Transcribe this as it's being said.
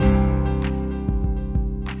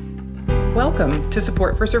Welcome to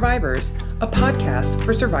Support for Survivors, a podcast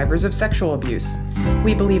for survivors of sexual abuse.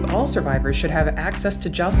 We believe all survivors should have access to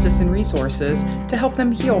justice and resources to help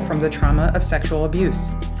them heal from the trauma of sexual abuse.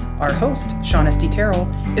 Our host, Shaunestte Terrell,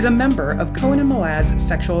 is a member of Cohen Malad's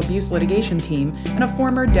sexual abuse litigation team and a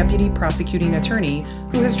former deputy prosecuting attorney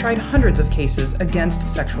who has tried hundreds of cases against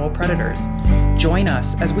sexual predators. Join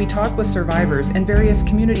us as we talk with survivors and various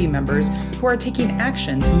community members who are taking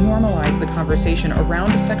action to normalize the conversation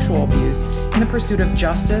around sexual abuse in the pursuit of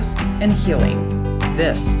justice and healing.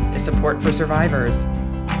 This is Support for Survivors.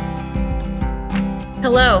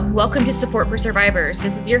 Hello, welcome to Support for Survivors.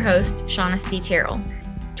 This is your host, Shaunestte Terrell.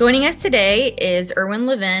 Joining us today is Irwin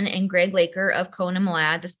Levin and Greg Laker of Cohen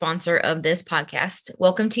Malad, the sponsor of this podcast.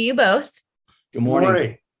 Welcome to you both. Good morning. Good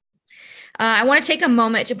morning. I want to take a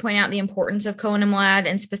moment to point out the importance of Cohen Malad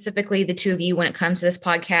and specifically the two of you when it comes to this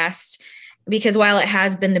podcast, because while it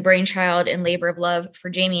has been the brainchild and labor of love for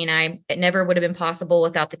Jamie and I, it never would have been possible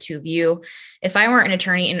without the two of you. If I weren't an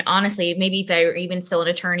attorney, and honestly, maybe if I were even still an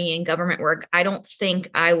attorney in government work, I don't think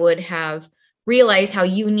I would have realized how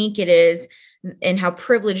unique it is and how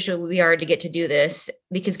privileged we are to get to do this,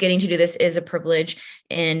 because getting to do this is a privilege.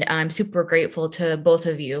 And I'm super grateful to both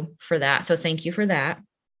of you for that. So thank you for that.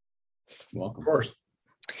 Welcome. Of course.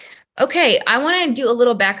 Okay, I want to do a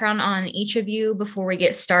little background on each of you before we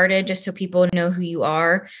get started, just so people know who you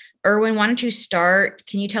are. Irwin, why don't you start?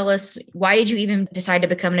 Can you tell us, why did you even decide to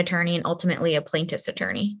become an attorney and ultimately a plaintiff's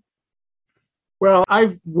attorney? Well,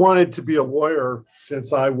 I've wanted to be a lawyer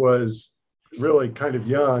since I was really kind of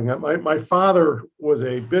young. My father was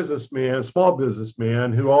a businessman, a small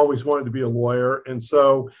businessman who always wanted to be a lawyer. And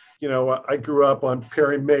so, I grew up on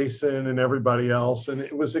Perry Mason and everybody else, and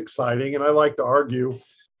it was exciting. And I like to argue.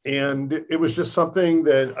 And it was just something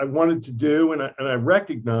that I wanted to do. And I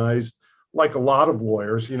recognized, like a lot of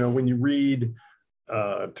lawyers, when you read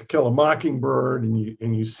To Kill a Mockingbird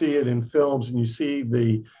and you see it in films and you see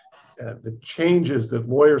the changes that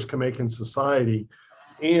lawyers can make in society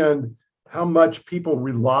and how much people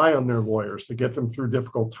rely on their lawyers to get them through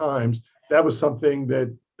difficult times, that was something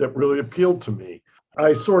that really appealed to me.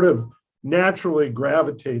 I sort of naturally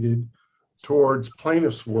gravitated towards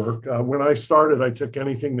plaintiff's work. When I started, I took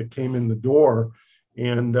anything that came in the door.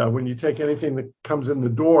 And when you take anything that comes in the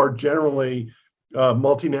door, generally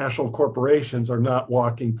multinational corporations are not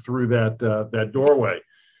walking through that doorway.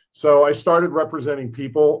 So I started representing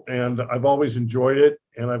people, and I've always enjoyed it.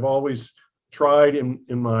 And I've always tried in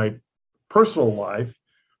my personal life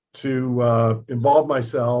to involve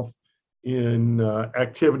myself in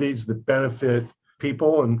activities that benefit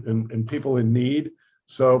people and people in need.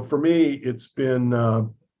 So for me,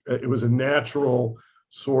 it was a natural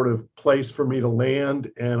sort of place for me to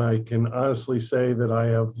land. And I can honestly say that I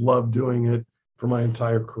have loved doing it for my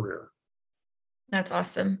entire career. That's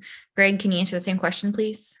awesome. Greg, can you answer the same question,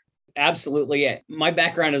 please? Absolutely. My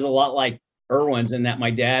background is a lot like Irwin's in that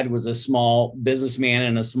my dad was a small businessman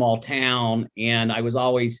in a small town. And I was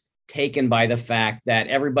always taken by the fact that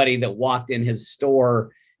everybody that walked in his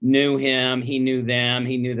store knew him, he knew them,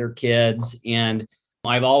 he knew their kids. And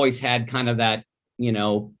I've always had kind of that,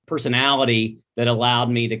 personality that allowed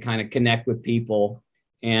me to kind of connect with people.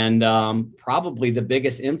 And probably the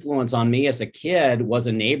biggest influence on me as a kid was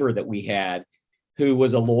a neighbor that we had who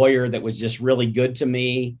was a lawyer that was just really good to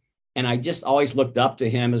me. And I just always looked up to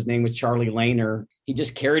him. His name was Charlie Lehner. He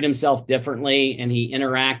just carried himself differently and he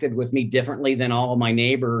interacted with me differently than all of my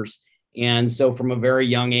neighbors. And so from a very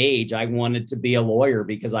young age, I wanted to be a lawyer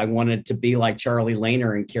because I wanted to be like Charlie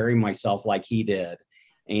Lehner and carry myself like he did.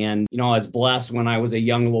 And, I was blessed when I was a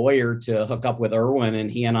young lawyer to hook up with Irwin, and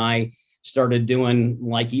he and I started doing,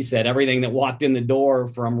 like he said, everything that walked in the door,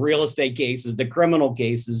 from real estate cases to criminal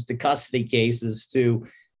cases to custody cases to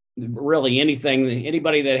really anything.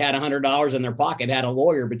 Anybody that had $100 in their pocket had a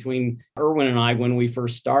lawyer between Irwin and I when we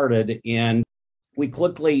first started. And we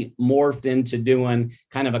quickly morphed into doing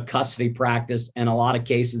kind of a custody practice and a lot of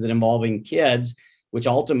cases that involving kids, which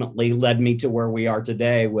ultimately led me to where we are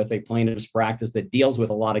today with a plaintiff's practice that deals with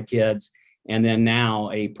a lot of kids. And then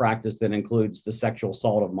now a practice that includes the sexual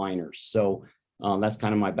assault of minors. So that's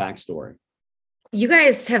kind of my backstory. You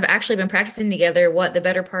guys have actually been practicing together, the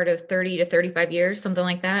better part of 30 to 35 years, something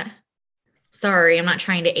like that? Sorry, I'm not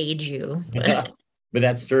trying to age you. But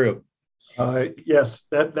that's true. Yes,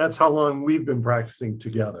 that's how long we've been practicing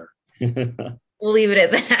together. We'll leave it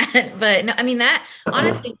at that. But no, I mean, that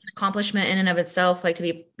honestly, an accomplishment in and of itself, like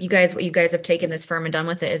what you guys have taken this firm and done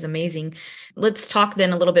with it is amazing. Let's talk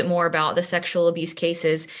then a little bit more about the sexual abuse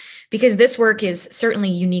cases. because this work is certainly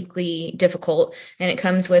uniquely difficult, and it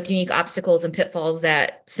comes with unique obstacles and pitfalls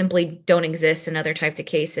that simply don't exist in other types of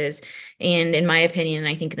cases. And in my opinion, and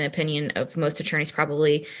I think in the opinion of most attorneys,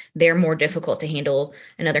 probably they're more difficult to handle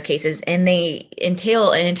in other cases, and they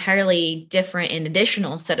entail an entirely different and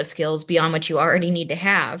additional set of skills beyond what you already need to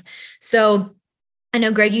have. So I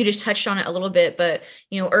know, Greg, you just touched on it a little bit, but,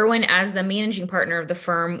 Irwin, as the managing partner of the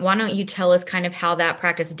firm, why don't you tell us kind of how that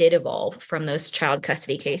practice did evolve from those child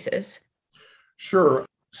custody cases? Sure.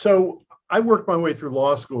 So I worked my way through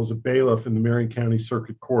law school as a bailiff in the Marion County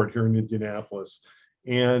Circuit Court here in Indianapolis.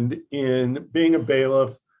 And in being a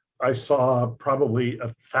bailiff, I saw probably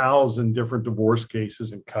 1,000 different divorce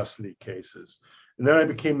cases and custody cases. And then I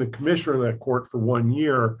became the commissioner of that court for 1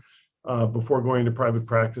 year. Before going into private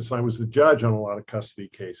practice. I was the judge on a lot of custody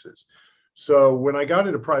cases. So when I got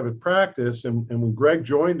into private practice and when Greg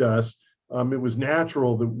joined us, it was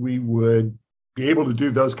natural that we would be able to do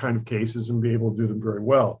those kind of cases and be able to do them very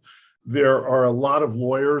well. There are a lot of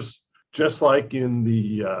lawyers, just like in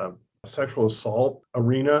the sexual assault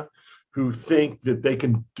arena, who think that they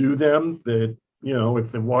can do them, that,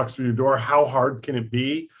 if it walks through your door, how hard can it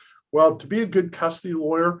be? Well, to be a good custody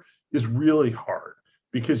lawyer is really hard,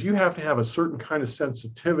 because you have to have a certain kind of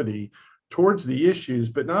sensitivity towards the issues,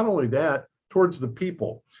 but not only that, towards the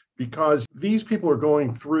people, because these people are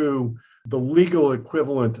going through the legal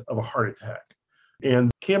equivalent of a heart attack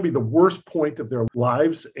and can be the worst point of their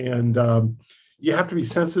lives. And you have to be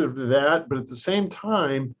sensitive to that. But at the same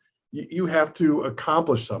time, you have to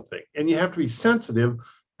accomplish something, and you have to be sensitive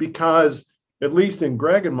because, at least in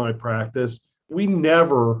Greg and my practice, we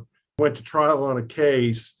never went to trial on a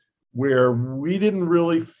case where we didn't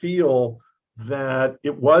really feel that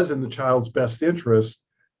it was in the child's best interest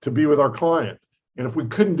to be with our client. And if we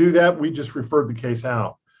couldn't do that, we just referred the case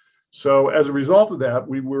out. So as a result of that,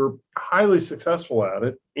 we were highly successful at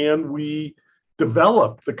it, and we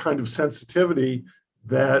developed the kind of sensitivity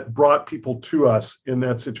that brought people to us in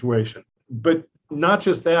that situation. But not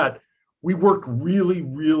just that, we worked really,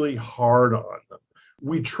 really hard on them.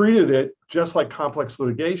 We treated it just like complex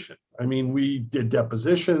litigation. I mean, we did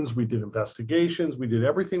depositions, we did investigations, we did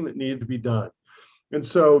everything that needed to be done. And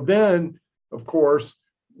so then, of course,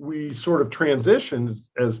 we sort of transitioned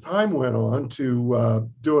as time went on to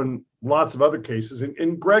doing lots of other cases.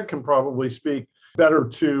 And Greg can probably speak better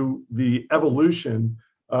to the evolution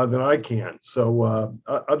than I can. So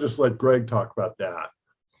I'll just let Greg talk about that.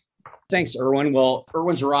 Thanks, Irwin. Well,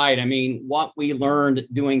 Irwin's right. I mean, what we learned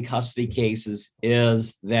doing custody cases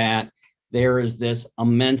is that there is this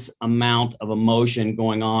immense amount of emotion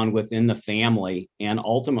going on within the family. And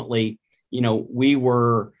ultimately, we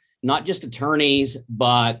were not just attorneys,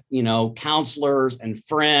 but, counselors and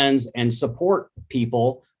friends and support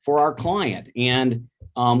people for our client. And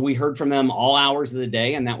we heard from them all hours of the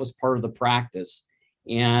day, and that was part of the practice.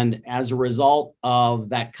 And as a result of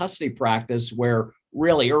that custody practice, where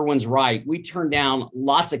really, Irwin's right, we turned down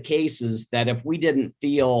lots of cases that if we didn't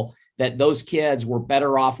feel that those kids were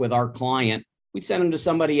better off with our client, we'd send them to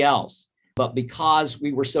somebody else. But because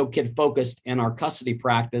we were so kid focused in our custody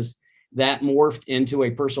practice, that morphed into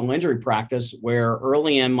a personal injury practice where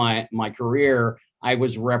early in my career, I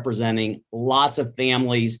was representing lots of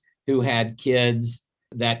families who had kids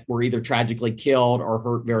that were either tragically killed or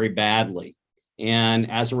hurt very badly. And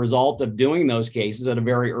as a result of doing those cases at a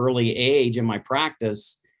very early age in my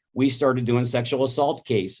practice, we started doing sexual assault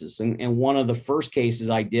cases. And one of the first cases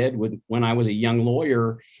I did when I was a young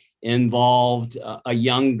lawyer involved a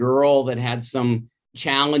young girl that had some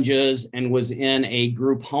challenges and was in a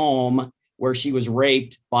group home where she was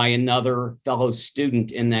raped by another fellow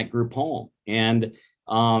student in that group home. And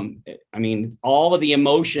all of the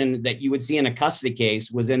emotion that you would see in a custody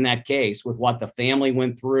case was in that case, with what the family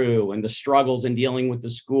went through and the struggles in dealing with the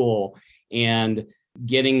school and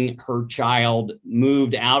getting her child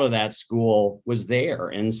moved out of that school was there.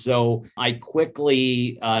 And so I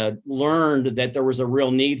quickly learned that there was a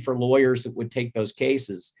real need for lawyers that would take those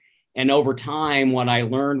cases. And over time, what I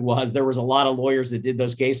learned was there was a lot of lawyers that did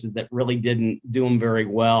those cases that really didn't do them very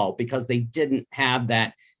well because they didn't have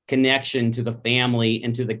that connection to the family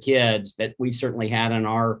and to the kids that we certainly had in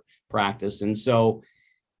our practice. And so,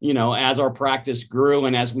 as our practice grew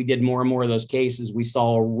and as we did more and more of those cases, we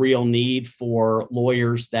saw a real need for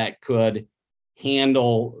lawyers that could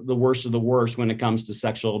handle the worst of the worst when it comes to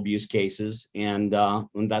sexual abuse cases. And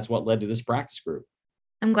that's what led to this practice group.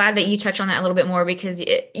 I'm glad that you touched on that a little bit more, because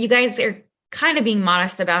you guys are kind of being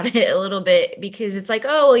modest about it a little bit, because it's like,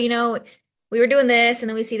 we were doing this and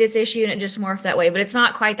then we see this issue and it just morphed that way. But it's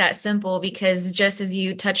not quite that simple, because just as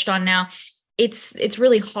you touched on now, it's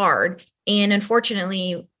really hard. And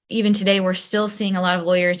unfortunately, even today, we're still seeing a lot of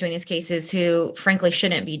lawyers doing these cases who frankly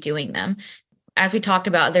shouldn't be doing them. As we talked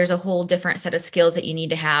about, there's a whole different set of skills that you need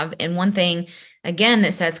to have. And one thing, again,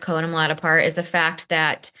 that sets Cohen Malad apart is the fact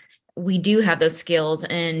that we do have those skills,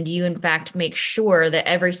 and you, in fact, make sure that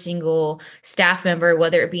every single staff member,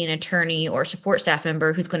 whether it be an attorney or support staff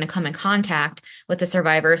member who's going to come in contact with a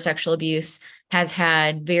survivor of sexual abuse, has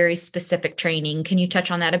had very specific training. Can you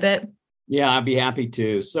touch on that a bit? Yeah, I'd be happy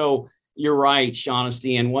to. So you're right,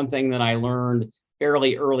 Shaunestte. And one thing that I learned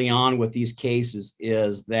fairly early on with these cases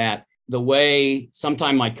is that the way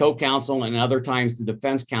sometimes my co-counsel and other times the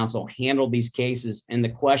defense counsel handled these cases, and the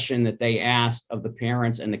question that they asked of the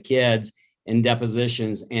parents and the kids in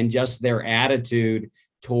depositions, and just their attitude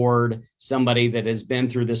toward somebody that has been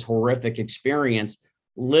through this horrific experience,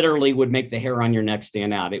 literally would make the hair on your neck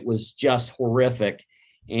stand out. It was just horrific.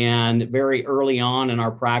 And very early on in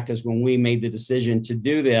our practice, when we made the decision to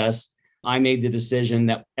do this, I made the decision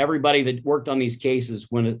that everybody that worked on these cases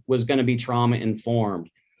was going to be trauma informed.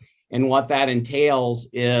 And what that entails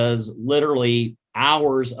is literally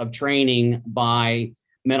hours of training by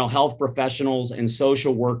mental health professionals and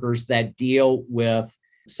social workers that deal with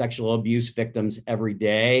sexual abuse victims every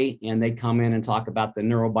day. And they come in and talk about the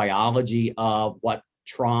neurobiology of what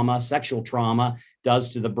trauma, sexual trauma,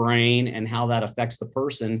 does to the brain and how that affects the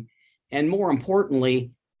person. And more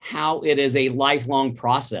importantly, how it is a lifelong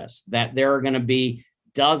process, that there are going to be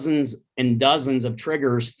dozens and dozens of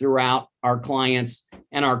triggers throughout our clients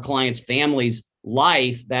and our clients' families'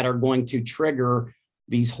 life that are going to trigger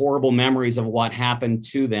these horrible memories of what happened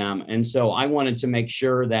to them. And so I wanted to make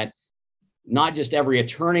sure that not just every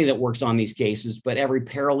attorney that works on these cases, but every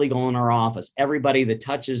paralegal in our office, everybody that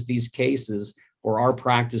touches these cases for our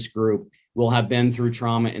practice group will have been through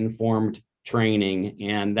trauma-informed training.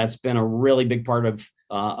 And that's been a really big part of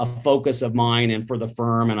a focus of mine and for the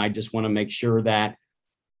firm. And I just want to make sure that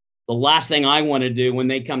the last thing I want to do when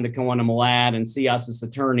they come to Cohen Malad and see us as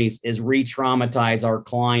attorneys is re-traumatize our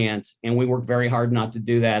clients. And we work very hard not to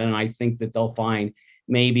do that. And I think that they'll find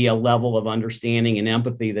maybe a level of understanding and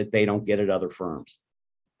empathy that they don't get at other firms.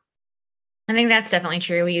 I think that's definitely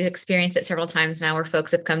true. We've experienced it several times now where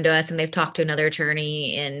folks have come to us and they've talked to another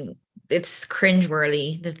attorney, and it's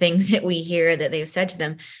cringeworthy, the things that we hear that they've said to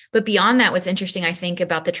them. But beyond that, what's interesting, I think,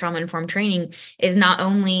 about the trauma-informed training is not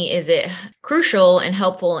only is it crucial and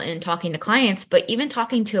helpful in talking to clients, but even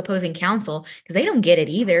talking to opposing counsel, because they don't get it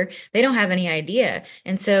either. They don't have any idea.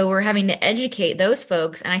 And so we're having to educate those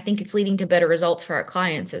folks. And I think it's leading to better results for our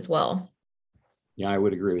clients as well. Yeah, I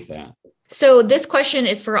would agree with that. So this question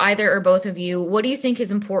is for either or both of you. What do you think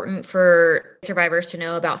is important for survivors to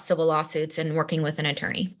know about civil lawsuits and working with an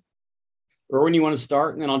attorney? Irwin, you want to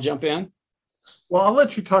start and then I'll jump in? Well, I'll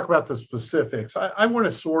let you talk about the specifics. I want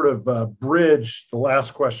to sort of bridge the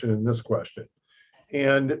last question and this question.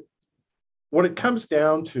 And what it comes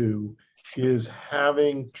down to is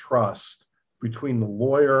having trust between the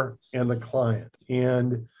lawyer and the client.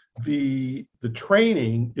 And the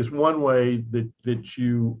training is one way that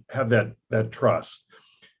you have that trust.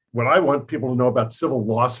 What I want people to know about civil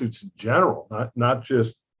lawsuits in general, not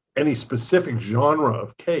just any specific genre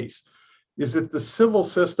of case, is that the civil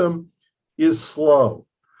system is slow.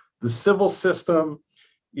 The civil system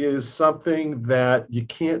is something that you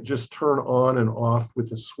can't just turn on and off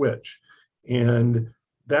with a switch. And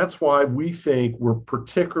that's why we think we're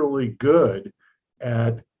particularly good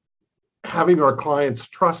at having our clients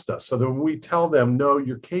trust us, so that when we tell them, no,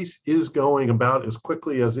 your case is going about as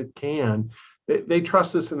quickly as it can, they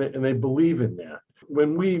trust us and they believe in that.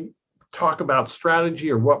 When we talk about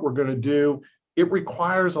strategy or what we're going to do, it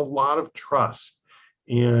requires a lot of trust.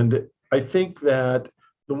 And I think that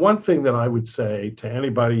the one thing that I would say to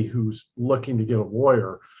anybody who's looking to get a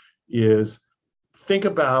lawyer is think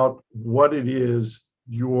about what it is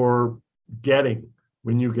you're getting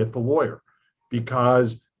when you get the lawyer,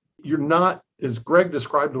 because you're not, as Greg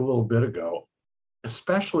described a little bit ago,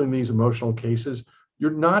 especially in these emotional cases,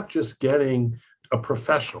 you're not just getting a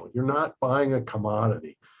professional, you're not buying a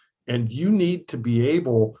commodity. And you need to be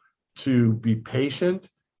able to be patient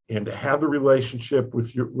and to have the relationship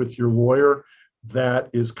with your lawyer that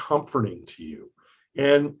is comforting to you.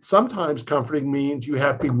 And sometimes comforting means you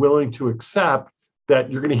have to be willing to accept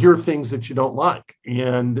that you're going to hear things that you don't like.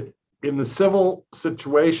 And in the civil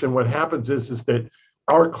situation, what happens is that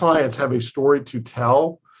our clients have a story to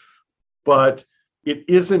tell, but it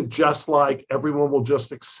isn't just like everyone will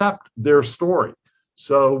just accept their story.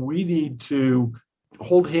 So we need to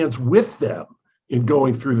hold hands with them in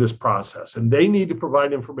going through this process, and they need to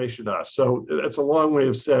provide information to us. So that's a long way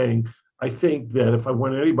of saying, I think that if I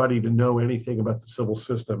want anybody to know anything about the civil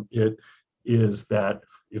system, it is that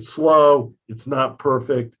it's slow, it's not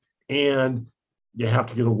perfect, and you have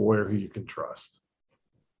to get a lawyer who you can trust.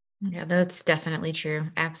 Yeah, that's definitely true.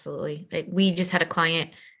 Absolutely. We just had a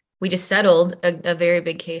client, we just settled a very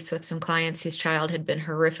big case with some clients whose child had been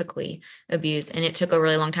horrifically abused, and it took a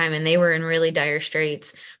really long time, and they were in really dire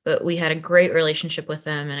straits, but we had a great relationship with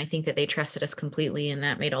them. And I think that they trusted us completely, and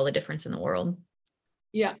that made all the difference in the world.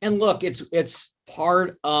 Yeah. And look, it's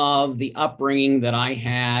part of the upbringing that I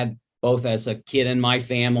had, both as a kid in my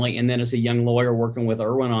family and then as a young lawyer working with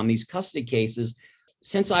Irwin on these custody cases.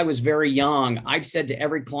 Since I was very young, I've said to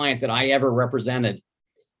every client that I ever represented,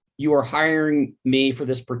 you are hiring me for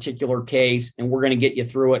this particular case, and we're going to get you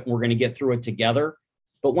through it, and we're going to get through it together.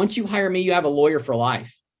 But once you hire me, you have a lawyer for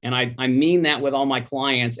life. And I mean that with all my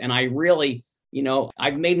clients. And I really,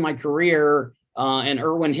 I've made my career and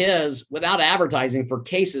Irwin his without advertising for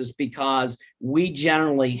cases, because we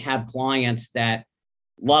generally have clients that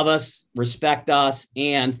love us, respect us,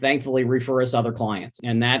 and thankfully refer us other clients.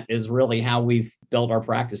 And that is really how we've built our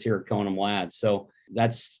practice here at Cohen Malad. So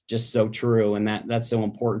that's just so true. And that's so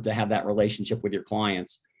important to have that relationship with your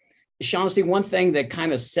clients. Shaunestte, one thing that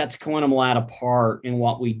kind of sets Cohen Malad apart in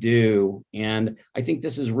what we do, and I think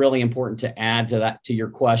this is really important to add to that, to your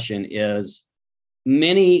question, is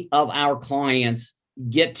many of our clients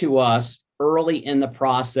get to us early in the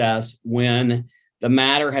process when the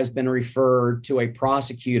matter has been referred to a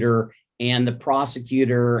prosecutor, and the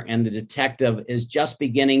prosecutor and the detective is just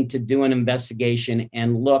beginning to do an investigation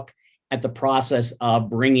and look at the process of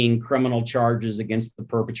bringing criminal charges against the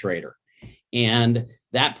perpetrator. And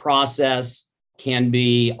that process can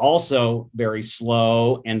be also very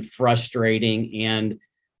slow and frustrating and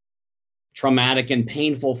traumatic and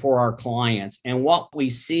painful for our clients. And what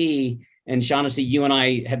we see, and Shaunestte, you and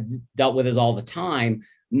I have dealt with this all the time,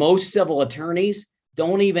 most civil attorneys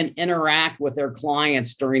don't even interact with their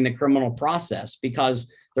clients during the criminal process, because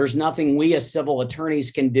there's nothing we as civil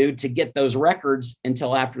attorneys can do to get those records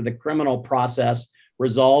until after the criminal process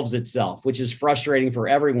resolves itself, which is frustrating for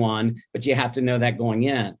everyone, but you have to know that going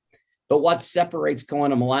in. But what separates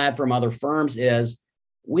Cohen Malad from other firms is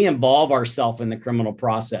we involve ourselves in the criminal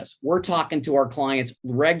process. We're talking to our clients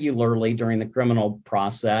regularly during the criminal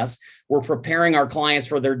process. We're preparing our clients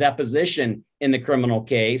for their deposition in the criminal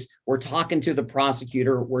case. We're talking to the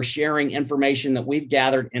prosecutor. We're sharing information that we've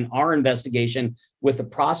gathered in our investigation with the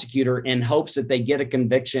prosecutor in hopes that they get a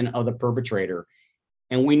conviction of the perpetrator.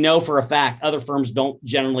 And we know for a fact other firms don't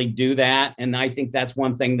generally do that. And I think that's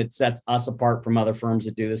one thing that sets us apart from other firms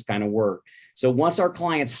that do this kind of work. So once our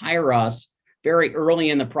clients hire us, very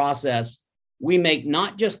early in the process, we make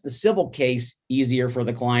not just the civil case easier for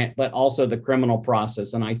the client, but also the criminal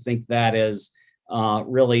process. And I think that is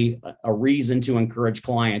really a reason to encourage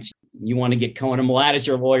clients. You want to get Cohen Malad as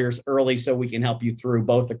your lawyers early so we can help you through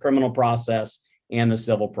both the criminal process and the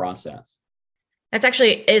civil process. That's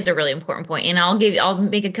actually is a really important point. And I'll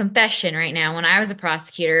make a confession right now. When I was a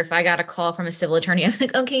prosecutor, if I got a call from a civil attorney, I'm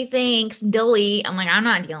like, okay, thanks, delete. I'm like, I'm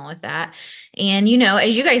not dealing with that. And,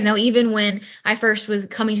 as you guys know, even when I first was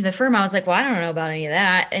coming to the firm, I was like, well, I don't know about any of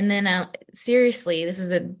that. And then seriously, this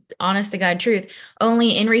is an honest to God truth,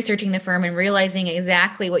 only in researching the firm and realizing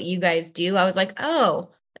exactly what you guys do, I was like, oh,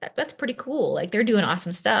 that's pretty cool. Like, they're doing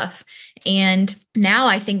awesome stuff. And now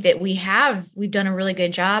I think that we've done a really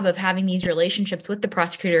good job of having these relationships with the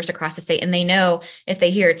prosecutors across the state. And they know if they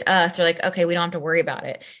hear it's us, they're like, okay, we don't have to worry about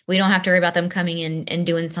it. We don't have to worry about them coming in and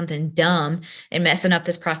doing something dumb and messing up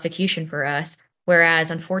this prosecution for us. Whereas,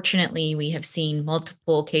 unfortunately, we have seen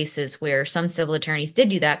multiple cases where some civil attorneys did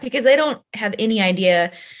do that because they don't have any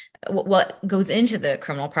idea what goes into the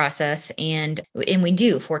criminal process. And we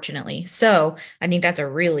do, fortunately. So I think that's a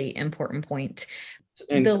really important point.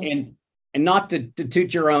 And not to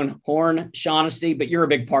toot your own horn, Shaunestte, but you're a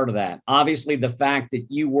big part of that. Obviously, the fact that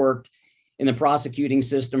you worked in the prosecuting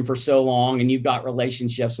system for so long and you've got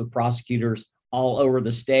relationships with prosecutors all over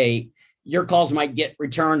the state, your calls might get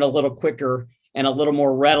returned a little quicker and a little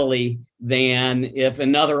more readily than if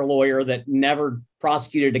another lawyer that never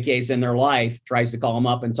prosecuted a case in their life tries to call them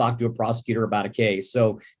up and talk to a prosecutor about a case.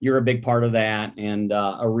 So you're a big part of that, and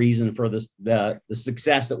a reason for this, the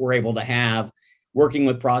success that we're able to have working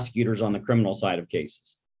with prosecutors on the criminal side of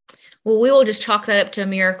cases. Well, we will just chalk that up to a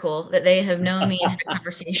miracle that they have known me and had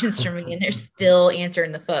conversations for me, and they're still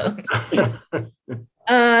answering the phone.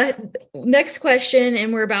 Next question,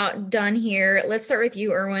 and we're about done here. Let's start with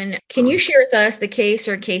you, Irwin. Can you share with us the case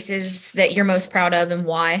or cases that you're most proud of and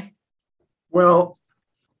why? Well,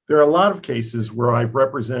 there are a lot of cases where I've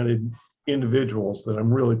represented individuals that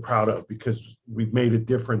I'm really proud of because we've made a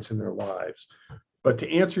difference in their lives. But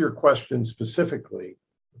to answer your question specifically,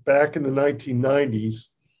 back in the 1990s,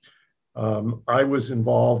 I was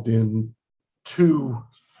involved in two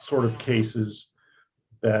sort of cases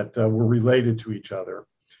that were related to each other.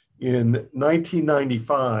 In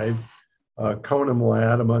 1995, Cohen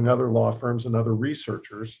Malad, among other law firms and other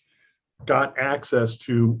researchers, got access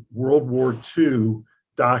to World War II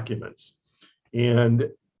documents. And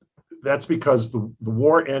that's because the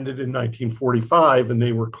war ended in 1945 and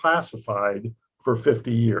they were classified for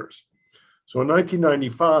 50 years. So in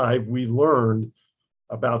 1995, we learned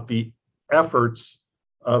about the efforts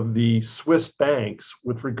of the Swiss banks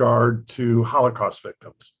with regard to Holocaust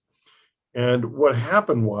victims. And what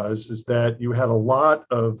happened is that you had a lot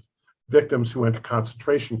of victims who went to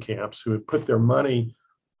concentration camps who had put their money,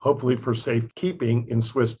 hopefully for safekeeping, in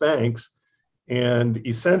Swiss banks. And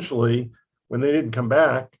essentially, when they didn't come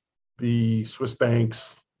back, the Swiss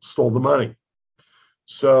banks stole the money.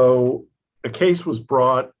 So a case was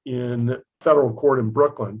brought in federal court in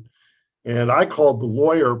Brooklyn. And I called the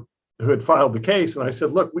lawyer who had filed the case. And I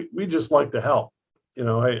said, look, we just like to help.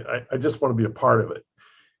 I just want to be a part of it.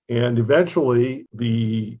 And eventually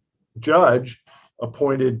the judge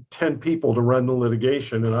appointed 10 people to run the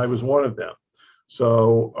litigation, and I was one of them.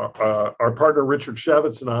 So our partner, Richard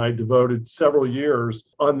Shevitz, and I devoted several years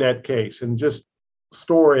on that case, and just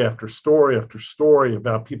story after story after story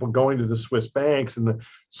about people going to the Swiss banks and the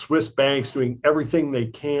Swiss banks doing everything they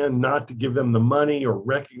can not to give them the money or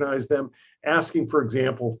recognize them, asking, for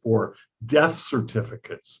example, for death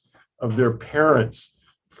certificates of their parents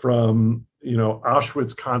from,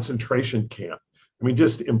 Auschwitz concentration camp. I mean,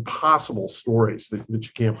 just impossible stories that you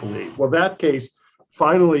can't believe. Well, that case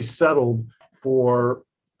finally settled for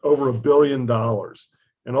over $1 billion.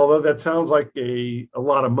 And although that sounds like a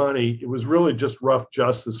lot of money, it was really just rough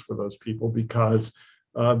justice for those people because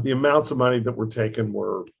the amounts of money that were taken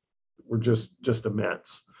were just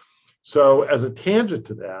immense. So as a tangent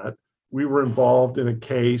to that, we were involved in a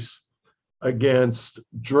case against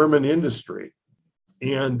German industry.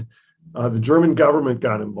 And the German government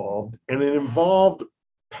got involved, and it involved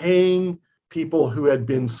paying people who had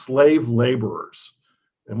been slave laborers.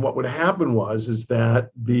 And what would happen is that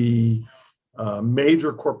the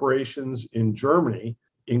major corporations in Germany,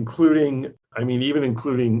 including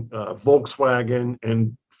Volkswagen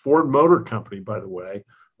and Ford Motor Company, by the way,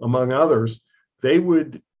 among others, they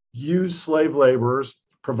would use slave laborers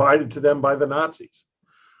provided to them by the Nazis.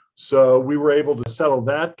 So we were able to settle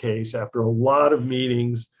that case after a lot of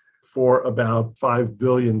meetings for about $5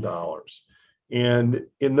 billion. And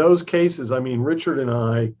in those cases, Richard and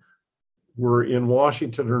I were in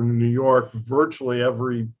Washington or New York virtually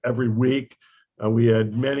every week. We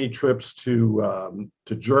had many trips to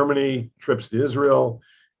Germany, trips to Israel,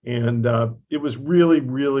 and it was really,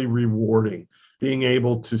 really rewarding being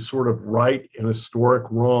able to sort of right an historic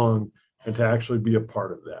wrong and to actually be a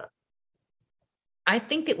part of that. I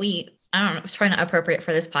think that I don't know, it's probably not appropriate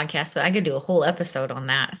for this podcast, but I could do a whole episode on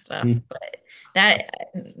that stuff. But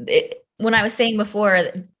when I was saying before,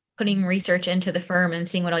 putting research into the firm and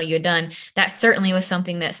seeing what all you had done, that certainly was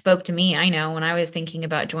something that spoke to me. I know when I was thinking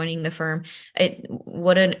about joining the firm,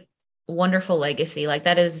 what a wonderful legacy. Like,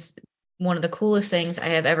 that is one of the coolest things I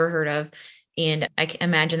have ever heard of. And I can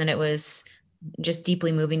imagine that it was just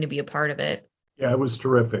deeply moving to be a part of it. Yeah, it was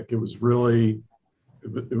terrific. It was really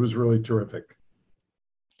terrific.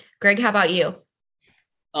 Greg, how about you?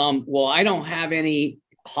 Well, I don't have any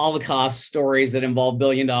Holocaust stories that involve $1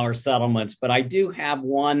 billion settlements, but I do have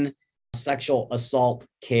one sexual assault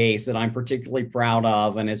case that I'm particularly proud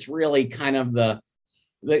of. And it's really kind of the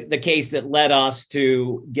case that led us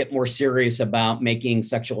to get more serious about making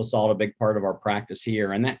sexual assault a big part of our practice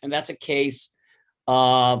here. And that's a case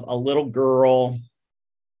of a little girl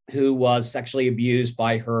who was sexually abused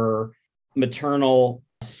by her maternal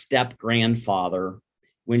step grandfather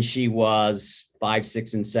when she was 5,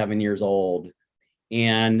 6, and 7 years old.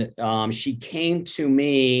 And she came to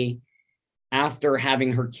me after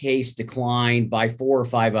having her case declined by 4 or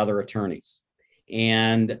 5 other attorneys.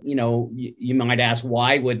 And, you might ask,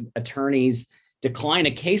 why would attorneys decline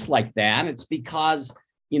a case like that? It's because,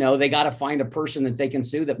 they got to find a person that they can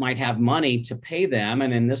sue that might have money to pay them.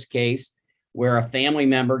 And in this case, where a family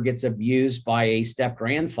member gets abused by a step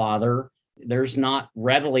grandfather, there's not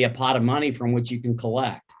readily a pot of money from which you can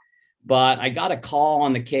collect. But I got a call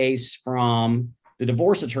on the case from the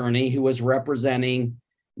divorce attorney who was representing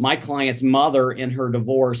my client's mother in her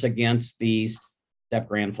divorce against the step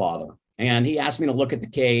grandfather. And he asked me to look at the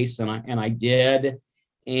case, and I did.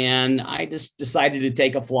 And I just decided to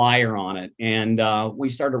take a flyer on it. And we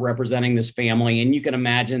started representing this family. And you can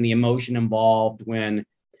imagine the emotion involved when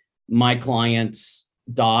my client's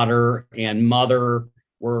daughter and mother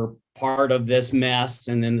were part of this mess.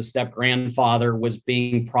 And then the step grandfather was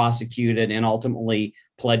being prosecuted and ultimately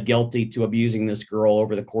pled guilty to abusing this girl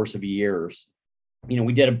over the course of years.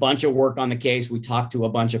 We did a bunch of work on the case. We talked to a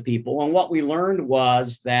bunch of people. And what we learned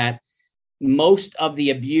was that most of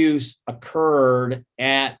the abuse occurred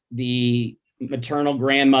at the maternal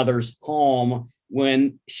grandmother's home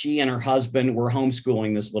when she and her husband were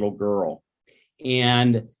homeschooling this little girl.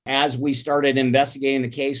 And as we started investigating the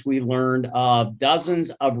case, we learned of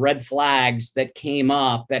dozens of red flags that came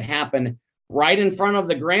up that happened right in front of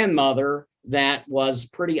the grandmother that was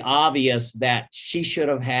pretty obvious that she should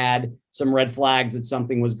have had some red flags that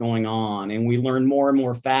something was going on. And we learned more and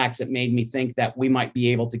more facts that made me think that we might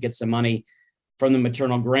be able to get some money from the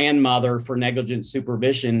maternal grandmother for negligent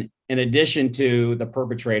supervision, in addition to the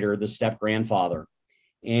perpetrator, the step grandfather.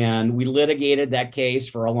 And we litigated that case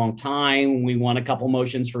for a long time. We won a couple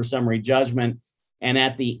motions for summary judgment. And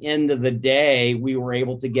at the end of the day, we were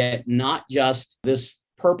able to get not just this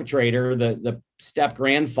perpetrator, the step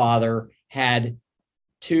grandfather had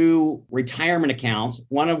 2 retirement accounts,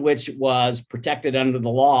 one of which was protected under the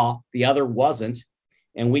law, the other wasn't.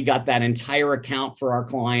 And we got that entire account for our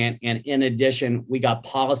client. And in addition, we got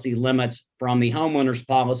policy limits from the homeowner's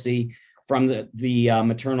policy from the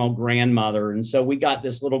maternal grandmother. And so we got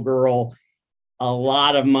this little girl a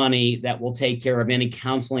lot of money that will take care of any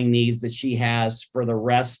counseling needs that she has for the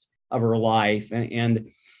rest of her life.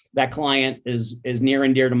 And that client is near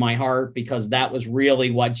and dear to my heart because that was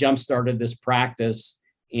really what jump-started this practice.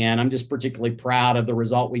 And I'm just particularly proud of the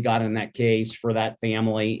result we got in that case for that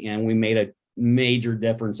family. And we made a major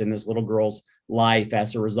difference in this little girl's life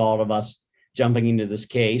as a result of us jumping into this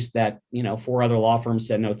case that, 4 other law firms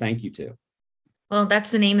said no thank you to. Well,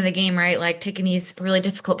 that's the name of the game, right? Like taking these really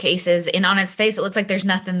difficult cases and on its face, it looks like there's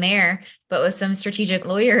nothing there, but with some strategic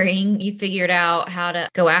lawyering, you figured out how to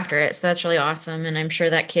go after it. So that's really awesome. And I'm sure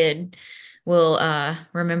that kid will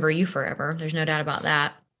remember you forever. There's no doubt about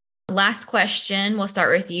that. Last question. We'll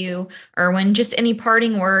start with you, Irwin. Just any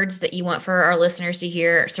parting words that you want for our listeners to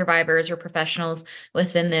hear, survivors or professionals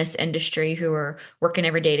within this industry who are working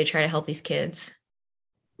every day to try to help these kids?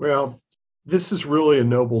 Well, this is really a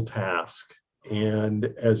noble task. And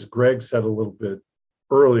as Greg said a little bit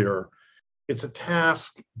earlier, it's a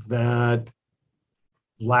task that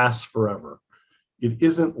lasts forever. It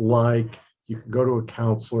isn't like you can go to a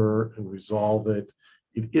counselor and resolve it.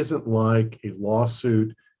 It isn't like a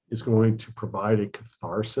lawsuit is going to provide a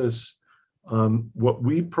catharsis. What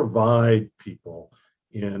we provide people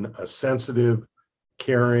in a sensitive,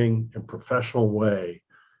 caring, and professional way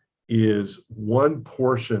is one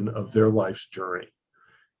portion of their life's journey.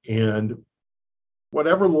 And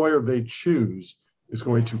whatever lawyer they choose is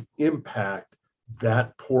going to impact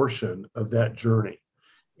that portion of that journey.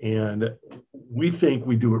 And we think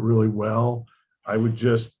we do it really well. I would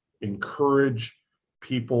just encourage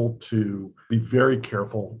people to be very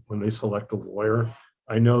careful when they select a lawyer.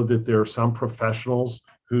 I know that there are some professionals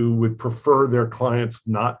who would prefer their clients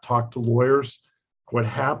not talk to lawyers. What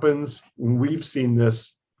happens, we've seen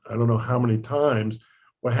this, I don't know how many times,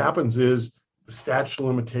 what happens is the statute of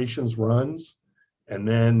limitations runs, and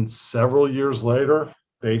then several years later,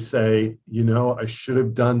 they say, I should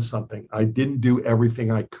have done something. I didn't do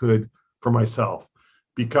everything I could for myself,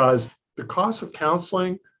 because the costs of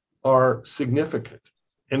counseling are significant.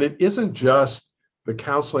 And it isn't just the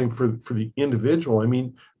counseling for the individual. I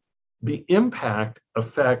mean, the impact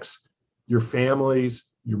affects your families,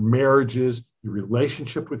 your marriages, your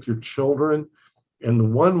relationship with your children. And the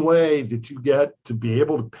one way that you get to be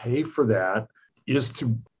able to pay for that is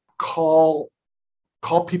to call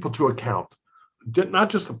people to account, not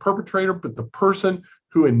just the perpetrator, but the person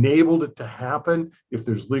who enabled it to happen if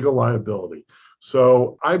there's legal liability.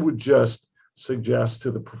 So I would just suggest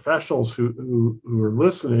to the professionals who are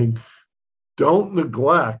listening, don't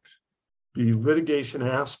neglect the litigation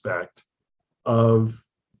aspect of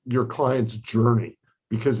your client's journey,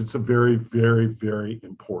 because it's a very, very, very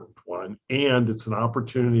important one. And it's an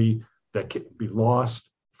opportunity that can be lost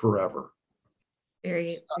forever.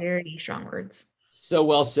 Very, very strong words. So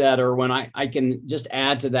well said, Irwin. I can just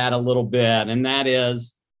add to that a little bit. And that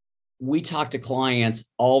is, we talk to clients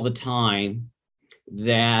all the time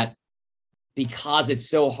that because it's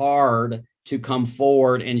so hard to come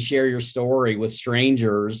forward and share your story with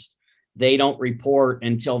strangers, they don't report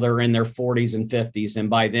until they're in their 40s and 50s. And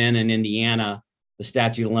by then in Indiana, the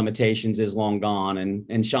statute of limitations is long gone. And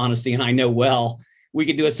Shaunestte and I know well, we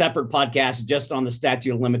could do a separate podcast just on the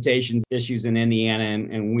statute of limitations issues in Indiana.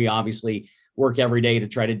 And we obviously work every day to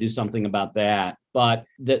try to do something about that. But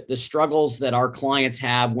the struggles that our clients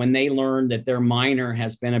have when they learn that their minor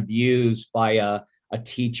has been abused by a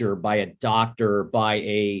teacher, by a doctor, by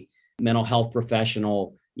a mental health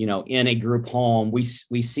professional, in a group home. We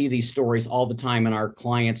see these stories all the time, and our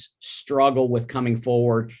clients struggle with coming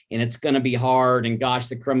forward, and it's going to be hard. And gosh,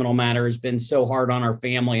 the criminal matter has been so hard on our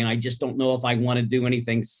family, and I just don't know if I want to do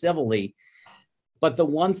anything civilly. But the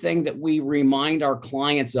one thing that we remind our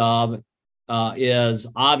clients of is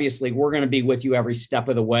obviously we're going to be with you every step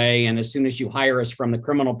of the way. And as soon as you hire us from the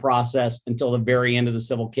criminal process until the very end of the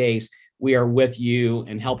civil case, we are with you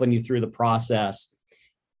and helping you through the process.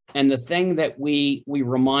 And the thing that we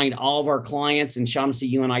remind all of our clients, and Shaunestte,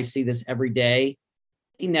 you and I see this every day,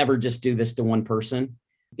 they never just do this to one person.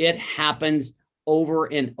 It happens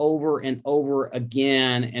over and over and over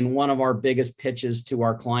again. And one of our biggest pitches to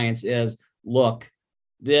our clients is, look,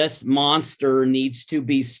 this monster needs to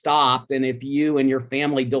be stopped. And if you and your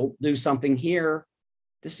family don't do something here,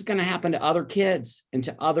 this is going to happen to other kids and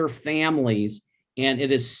to other families. And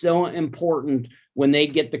it is so important when they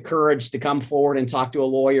get the courage to come forward and talk to a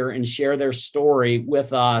lawyer and share their story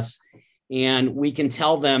with us. And we can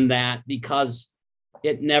tell them that because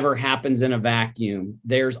it never happens in a vacuum.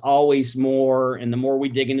 There's always more. And the more we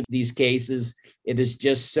dig into these cases, it is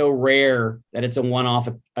just so rare that it's a one-off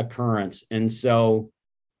occurrence. And so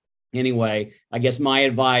anyway, I guess my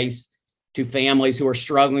advice to families who are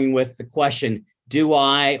struggling with the question, do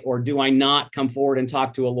I or do I not come forward and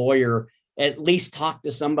talk to a lawyer? At least talk to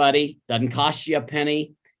somebody. Doesn't cost you a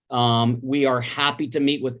penny. We are happy to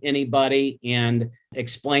meet with anybody and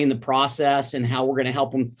explain the process and how we're going to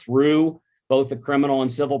help them through both the criminal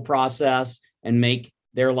and civil process and make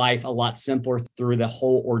their life a lot simpler through the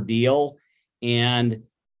whole ordeal and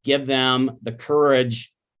give them the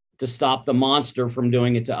courage to stop the monster from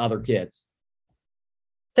doing it to other kids.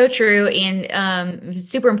 So true. And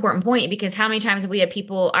super important point, because how many times have we had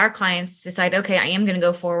people, our clients decide, okay, I am going to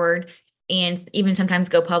go forward and even sometimes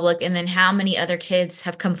go public. And then how many other kids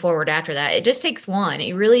have come forward after that? It just takes one.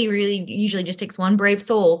 It really, really usually just takes one brave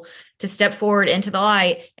soul to step forward into the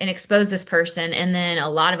light and expose this person. And then a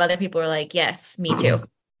lot of other people are like, yes, me too.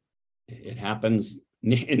 It happens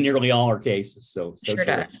in nearly all our cases. So sure true.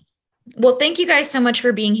 Does. Well, thank you guys so much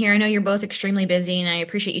for being here. I know you're both extremely busy, and I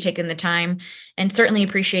appreciate you taking the time, and certainly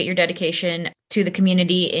appreciate your dedication to the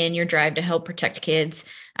community and your drive to help protect kids.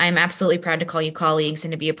 I'm absolutely proud to call you colleagues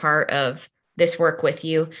and to be a part of this work with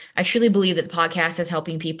you. I truly believe that the podcast is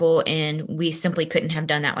helping people, and we simply couldn't have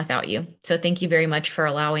done that without you. So thank you very much for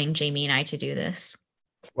allowing Jamie and I to do this.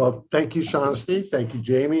 Well, thank you, Shaunestte. Thank you,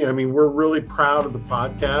 Jamie. I mean, we're really proud of the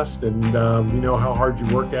podcast, and we know how hard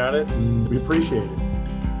you work at it, and we appreciate it.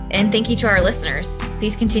 And thank you to our listeners.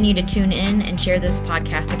 Please continue to tune in and share this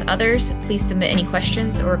podcast with others. Please submit any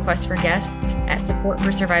questions or requests for guests at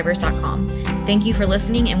supportforsurvivors.com. Thank you for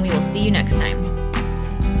listening, and we will see you next time.